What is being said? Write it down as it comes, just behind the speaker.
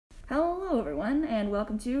Hello everyone, and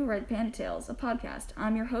welcome to Red Panda Tales, a podcast.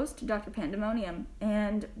 I'm your host, Dr. Pandemonium,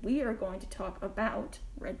 and we are going to talk about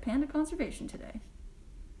red panda conservation today.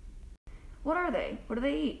 What are they? What do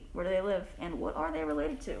they eat? Where do they live? And what are they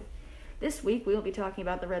related to? This week we will be talking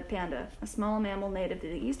about the red panda, a small mammal native to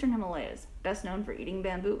the eastern Himalayas, best known for eating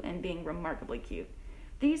bamboo and being remarkably cute.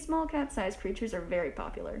 These small cat-sized creatures are very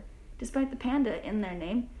popular. Despite the panda in their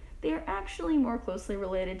name, they are actually more closely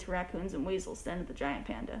related to raccoons and weasels than to the giant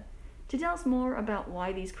panda. To tell us more about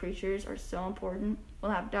why these creatures are so important,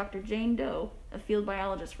 we'll have Dr. Jane Doe, a field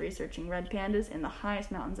biologist researching red pandas in the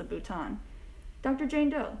highest mountains of Bhutan. Dr. Jane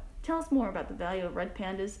Doe, tell us more about the value of red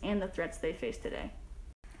pandas and the threats they face today.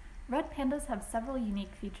 Red pandas have several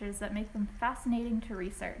unique features that make them fascinating to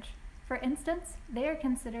research. For instance, they are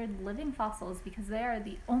considered living fossils because they are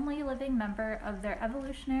the only living member of their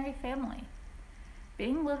evolutionary family.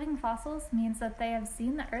 Being living fossils means that they have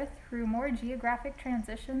seen the Earth through more geographic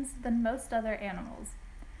transitions than most other animals.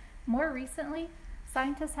 More recently,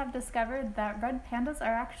 scientists have discovered that red pandas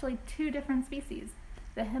are actually two different species,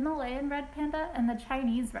 the Himalayan red panda and the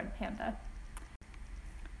Chinese red panda.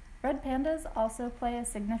 Red pandas also play a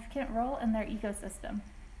significant role in their ecosystem.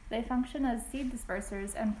 They function as seed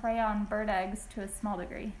dispersers and prey on bird eggs to a small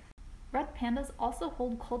degree. Red pandas also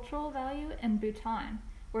hold cultural value in Bhutan,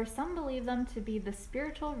 where some believe them to be the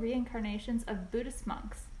spiritual reincarnations of Buddhist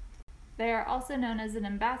monks. They are also known as an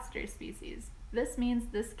ambassador species. This means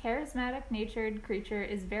this charismatic natured creature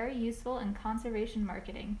is very useful in conservation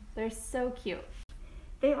marketing. They're so cute.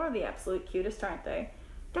 They are the absolute cutest, aren't they?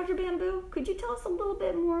 Dr. Bamboo, could you tell us a little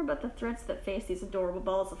bit more about the threats that face these adorable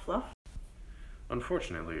balls of fluff?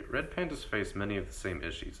 Unfortunately, red pandas face many of the same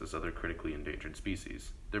issues as other critically endangered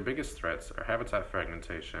species. Their biggest threats are habitat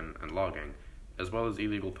fragmentation and logging, as well as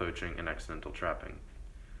illegal poaching and accidental trapping.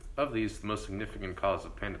 Of these, the most significant cause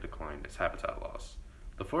of panda decline is habitat loss.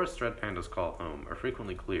 The forests red pandas call home are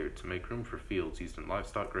frequently cleared to make room for fields used in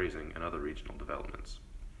livestock grazing and other regional developments.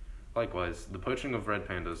 Likewise, the poaching of red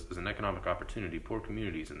pandas is an economic opportunity poor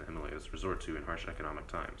communities in the Himalayas resort to in harsh economic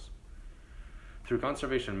times. Through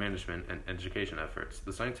conservation management and education efforts,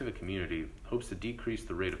 the scientific community hopes to decrease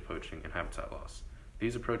the rate of poaching and habitat loss.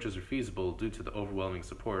 These approaches are feasible due to the overwhelming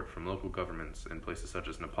support from local governments in places such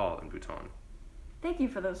as Nepal and Bhutan. Thank you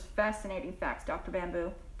for those fascinating facts, Dr.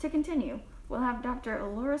 Bamboo. To continue, we'll have Dr.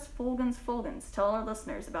 Aloris Fulgens tell our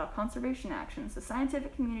listeners about conservation actions the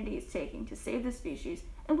scientific community is taking to save the species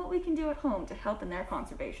and what we can do at home to help in their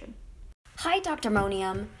conservation. Hi, Dr.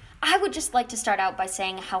 Monium. I would just like to start out by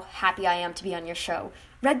saying how happy I am to be on your show.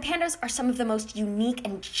 Red pandas are some of the most unique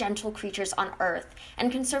and gentle creatures on Earth,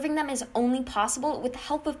 and conserving them is only possible with the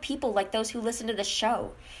help of people like those who listen to this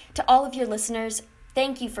show. To all of your listeners,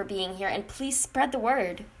 thank you for being here, and please spread the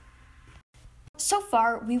word. So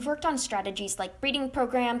far, we've worked on strategies like breeding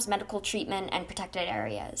programs, medical treatment, and protected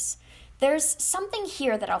areas. There's something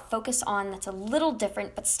here that I'll focus on that's a little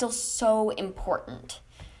different, but still so important.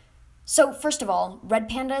 So, first of all, red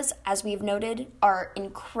pandas, as we've noted, are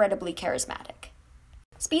incredibly charismatic.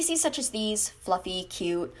 Species such as these, fluffy,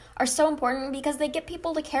 cute, are so important because they get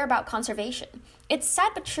people to care about conservation. It's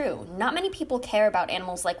sad but true, not many people care about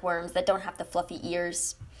animals like worms that don't have the fluffy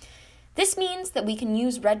ears. This means that we can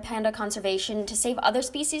use red panda conservation to save other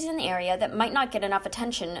species in the area that might not get enough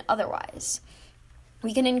attention otherwise.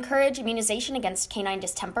 We can encourage immunization against canine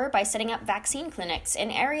distemper by setting up vaccine clinics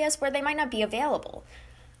in areas where they might not be available.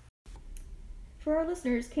 For our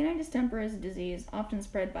listeners, canine distemper is a disease often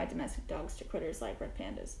spread by domestic dogs to critters like red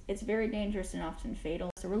pandas. It's very dangerous and often fatal,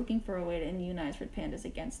 so we're looking for a way to immunize red pandas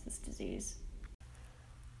against this disease.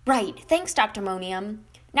 Right, thanks, Dr. Monium.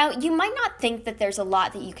 Now, you might not think that there's a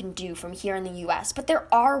lot that you can do from here in the US, but there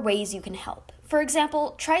are ways you can help. For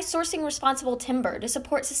example, try sourcing responsible timber to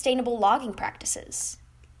support sustainable logging practices.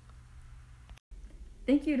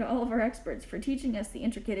 Thank you to all of our experts for teaching us the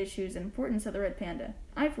intricate issues and importance of the red panda.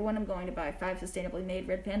 I, for one, am going to buy 5 sustainably made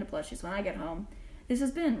red panda plushies when I get home. This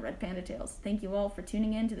has been Red Panda Tales. Thank you all for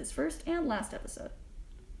tuning in to this first and last episode.